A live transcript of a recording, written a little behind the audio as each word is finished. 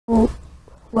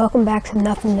Welcome back to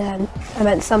Nothing to End. I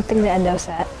meant Something to Endo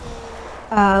Set.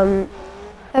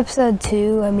 Episode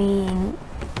 2, I mean...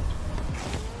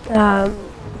 yeah,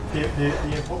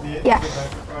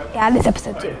 it is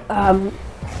episode 2.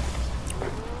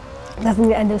 Nothing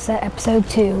to Endo Set, episode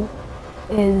 2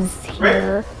 is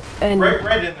here. And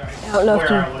I don't know if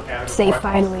you say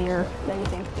finally or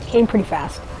anything. It came pretty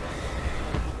fast.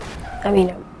 I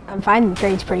mean, I'm finding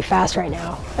trades pretty fast right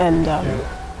now. And,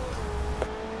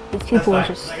 these people are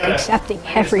just accepting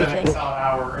everything.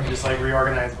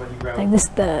 Like this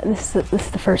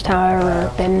is the first time I've ever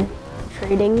been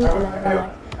trading, and I'm like,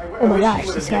 oh my gosh,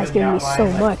 this guy's giving me so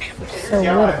much for so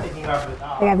little. Like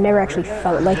I've never actually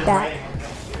felt like that,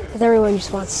 because everyone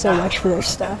just wants so much for their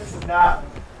stuff.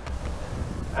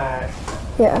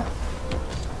 Yeah.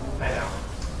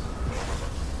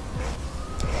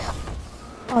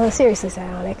 Oh, seriously,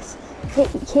 Psionics,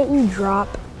 can't you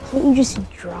just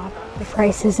drop the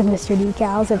prices of Mr.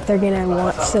 Decals if they're gonna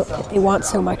if they want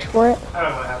so much for it?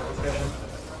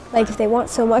 Like if they want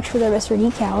so much for their Mr.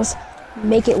 Decals,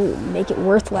 make it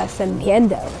worth less than the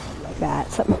Endo, like that.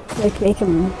 Something like make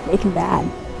them bad.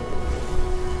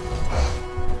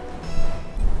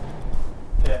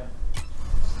 Yeah.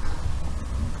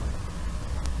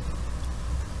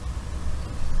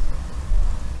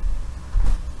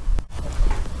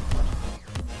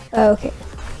 Okay.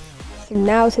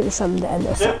 Now to the Something to End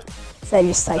This. So I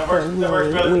just like a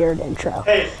really weird intro.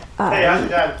 Hey, how's your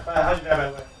dad? How's your dad, by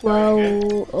the way?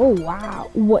 Whoa, oh wow.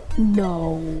 What?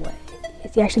 No way.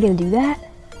 Is he actually gonna do that?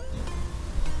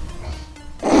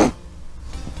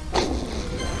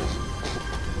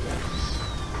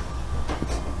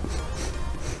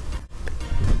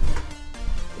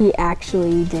 He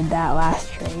actually did that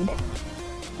last trade.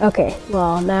 Okay,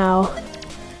 well now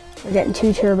we're getting 2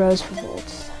 turbos for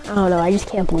volts. I don't know, I just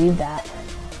can't believe that.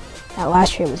 That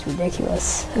last trade was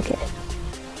ridiculous. Okay.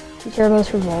 2 turbos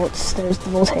for volts. There's the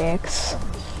voltaics.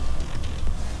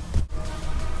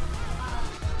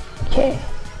 Okay.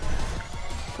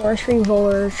 Forestry,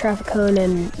 Voller, traffic cone,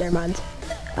 and never mind.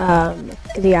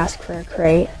 Because he asked for a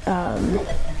crate.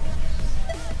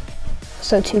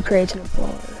 So 2 crates and a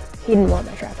blower. He didn't want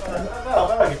my traffic cone.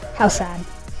 How sad.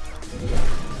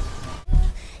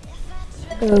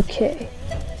 Okay.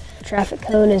 Traffic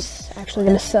cone is actually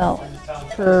going to sell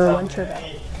for 1 turbo.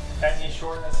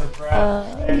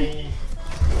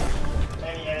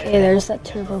 Okay, there's that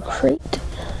turbo crate.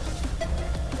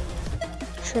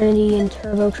 Trinity and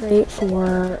turbo crate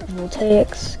for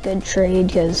voltaics. Good trade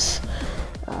because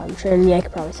Trinity I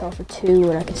could probably sell for 2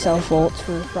 and I could sell volts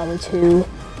for probably 2.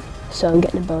 So I'm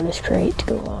getting a bonus crate to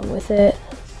go along with it.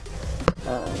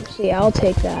 So yeah, I'll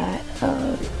take that.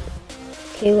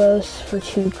 Kalos for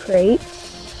 2 crates.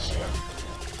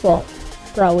 Well,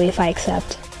 probably if I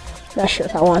accept. Not sure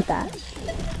if I want that.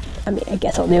 I mean, I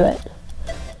guess I'll do it.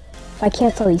 If I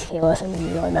cancel these Kalos, I'm gonna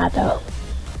be really mad though.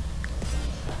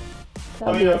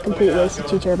 That'll be a complete waste of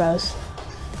 2 turbos.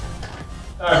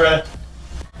 Alright,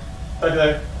 Brad.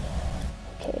 There.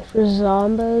 Okay, for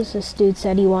Zombos, this dude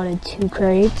said he wanted 2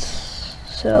 crates.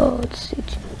 So let's do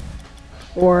 2.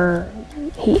 Or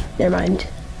never mind.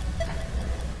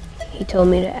 He told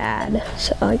me to add,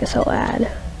 so I guess I'll add.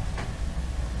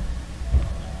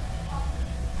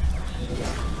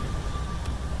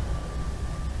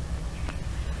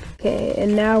 Okay,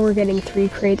 and now we're getting 3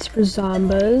 crates for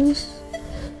Zombos,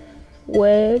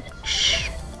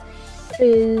 which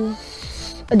is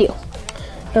a deal.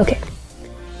 Okay,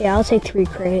 yeah, I'll take 3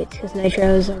 crates because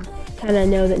Nitros, I kind of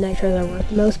know that Nitros are worth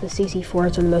the most, but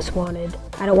CC4s are the most wanted.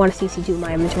 I don't want a CC2 in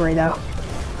my inventory though.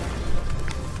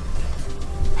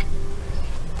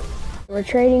 We're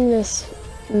trading this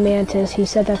Mantis. He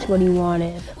said that's what he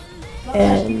wanted.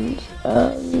 And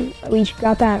we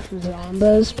got that from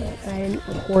Zombos, but I didn't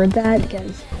record that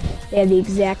because they had the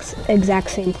exact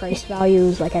same price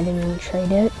values, like I didn't even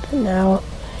trade it. But now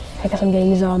I guess I'm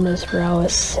getting Zombos for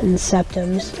Alice and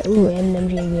Septums. Ooh, and an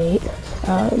MG8.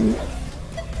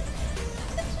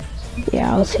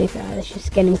 Yeah, I'll take that. It's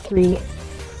just getting 3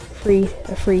 free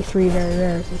 3 very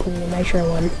rares, including a Nitro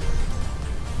one.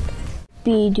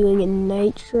 Be doing a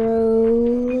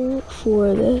Nitro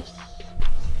for this.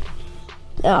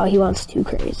 Oh, he wants 2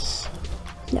 crates.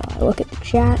 Now I look at the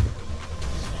chat.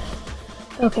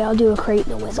 Okay, I'll do a crate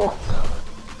and a Whizzle.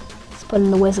 Let's put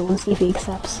in the Whizzle and see if he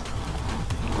accepts.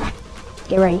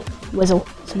 Get ready. Whizzle.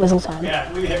 It's Whizzle time.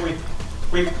 Yeah,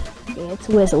 It's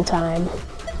Whizzle time.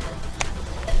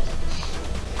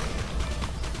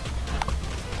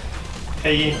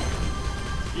 Hey,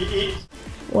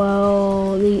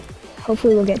 Well,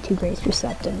 hopefully we'll get 2 crates for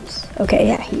Septums. Okay,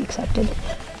 yeah, he accepted.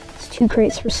 It's 2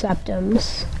 crates for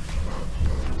Septums.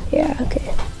 Yeah,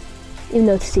 okay. even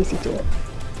though it's CC2.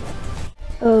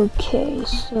 Okay,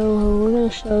 so we're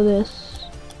gonna show this.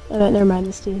 Never mind,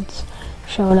 this dude's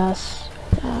showing us.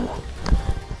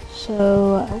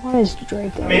 So I wanted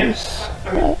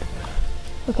Dracos.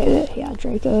 Okay, yeah,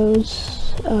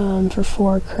 Dracos for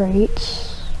 4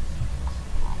 crates.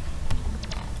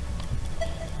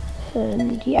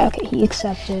 And yeah, okay, he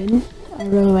accepted. I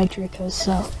really like Dracos,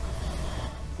 so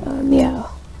yeah.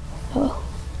 Oh,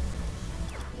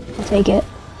 I'll take it.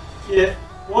 Yeah.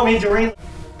 Want me to ring?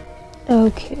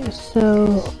 Okay,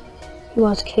 so he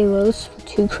wants Kalos for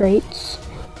 2 crates.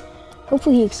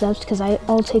 Hopefully he accepts, because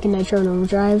I'll take a Nitro and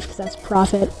Overdrive, because that's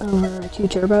profit over 2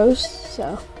 turbos,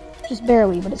 so just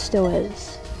barely, but it still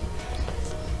is.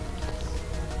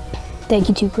 Thank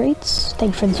you, 2 crates.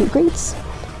 Thank you for the 2 crates.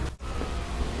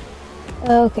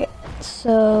 Okay,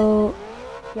 so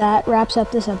that wraps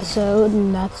up this episode,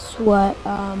 and that's what,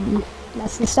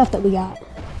 that's the stuff that we got.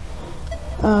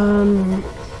 I mean,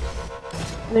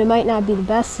 it might not be the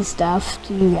best of stuff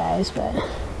to you guys, but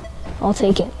I'll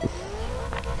take it.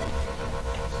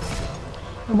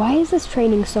 Why is this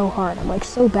training so hard? I'm like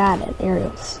so bad at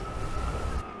aerials.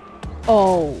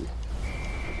 Oh.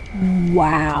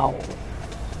 Wow.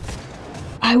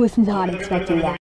 I was not expecting that.